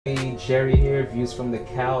Hey, Jerry here, views from the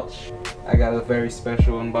couch. I got a very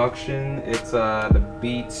special unboxing. It's the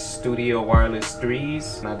Beats Studio Wireless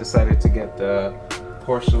 3s. And I decided to get the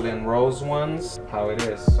Porcelain Rose ones, how it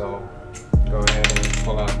is. So go ahead and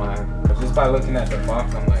pull out mine. Just by looking at the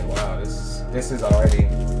box, I'm like, wow, this looks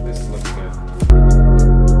good.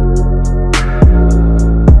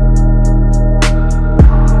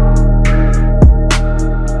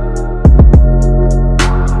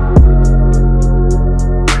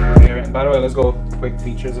 By the way, let's go quick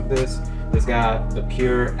features of this. This got the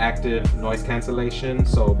pure active noise cancellation.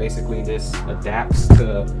 So basically this adapts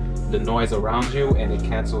to the noise around you and it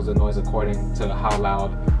cancels the noise according to how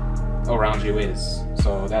loud around you is.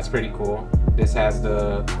 So that's pretty cool. This has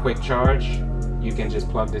the quick charge. You can just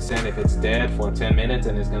plug this in if it's dead for 10 minutes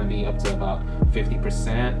and it's gonna be up to about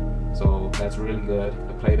 50%. So that's really good.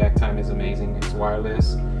 The playback time is amazing. It's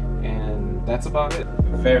wireless and that's about it.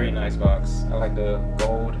 Very nice box. I like the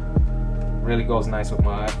gold. Really goes nice with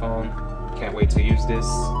my iPhone. Can't wait to use this.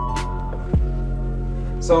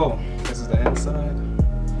 So this is the inside.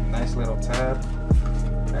 Nice little tab.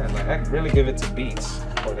 Man, like I could really give it to Beats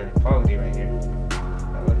for their quality right here.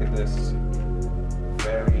 Now look at this.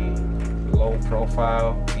 Very low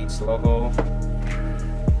profile Beats logo.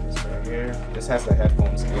 This right here. This has the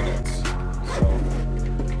headphones in it. So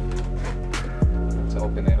to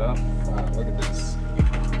open it up. Wow, look at this.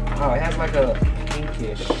 Wow, it has like a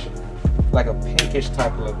pinkish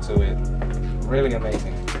type look to it. Really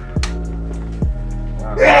amazing.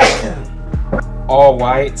 Wow. All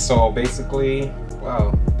white, so basically,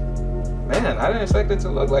 wow. Man, I didn't expect it to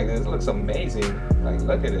look like this. It looks amazing. Like,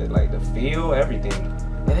 look at it, like the feel, everything.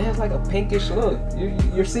 And it has like a pinkish look.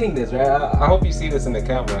 You're seeing this, right? I hope you see this in the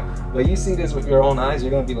camera. But you see this with your own eyes,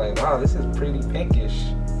 you're gonna be like, wow, this is pretty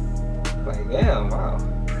pinkish. Like, damn, wow.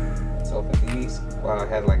 Let's open these. Wow, it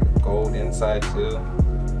has like a gold inside too.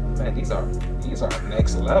 Man, these are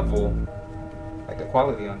next level. Like the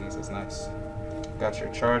quality on these is nice. Got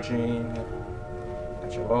your charging,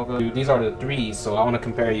 got your logo. Dude, these are the 3s, so I want to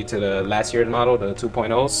compare you to the last year's model, the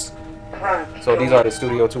 2.0s. So these are the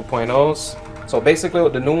Studio 2.0s. So basically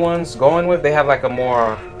what the new ones going with, they have like a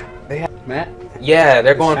more, matte? Yeah,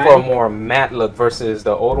 they're going for a more matte look versus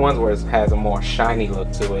the old ones where it has a more shiny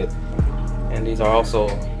look to it. And these are also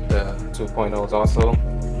the 2.0s also.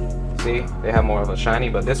 See, they have more of a shiny,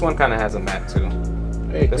 but this one kind of has a matte too.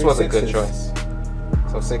 Hey, this was a good choice.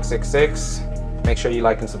 So 666. Make sure you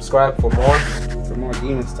like and subscribe for more. For more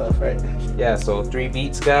demon stuff, right? Yeah, so 3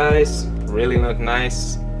 Beats, guys. Really look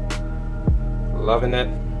nice. Loving it.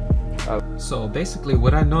 So basically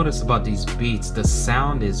what I noticed about these Beats, the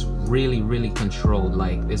sound is really controlled.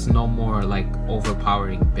 Like it's no more like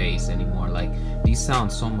overpowering bass anymore. Like these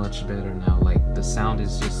sound so much better now. Like the sound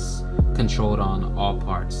is just controlled on all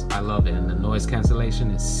parts. I love it, and the noise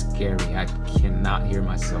cancellation is scary. I cannot hear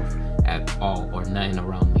myself at all or nothing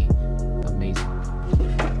around me. Amazing.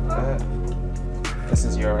 This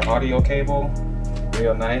is your audio cable.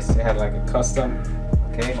 Real nice. It had like a custom.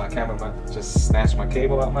 Okay, my camera might just snatch my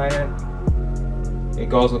cable out my hand. It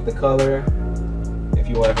goes with the color. If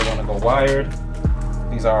you ever want to go wired,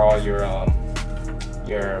 these are all your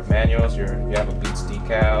manuals. You have a Beats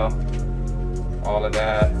decal. All of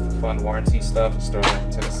that fun warranty stuff is thrown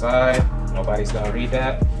to the side. Nobody's gonna read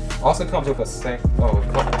that. Also comes with a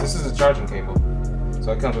this is a charging cable.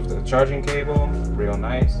 So it comes with the charging cable, real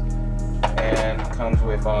nice, and comes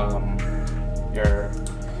with your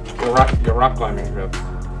rock climbing grip.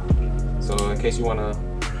 So in case you wanna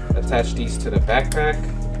attach these to the backpack,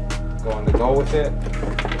 go on the go with it.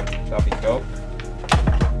 That'll be dope.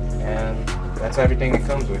 And that's everything it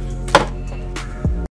comes with.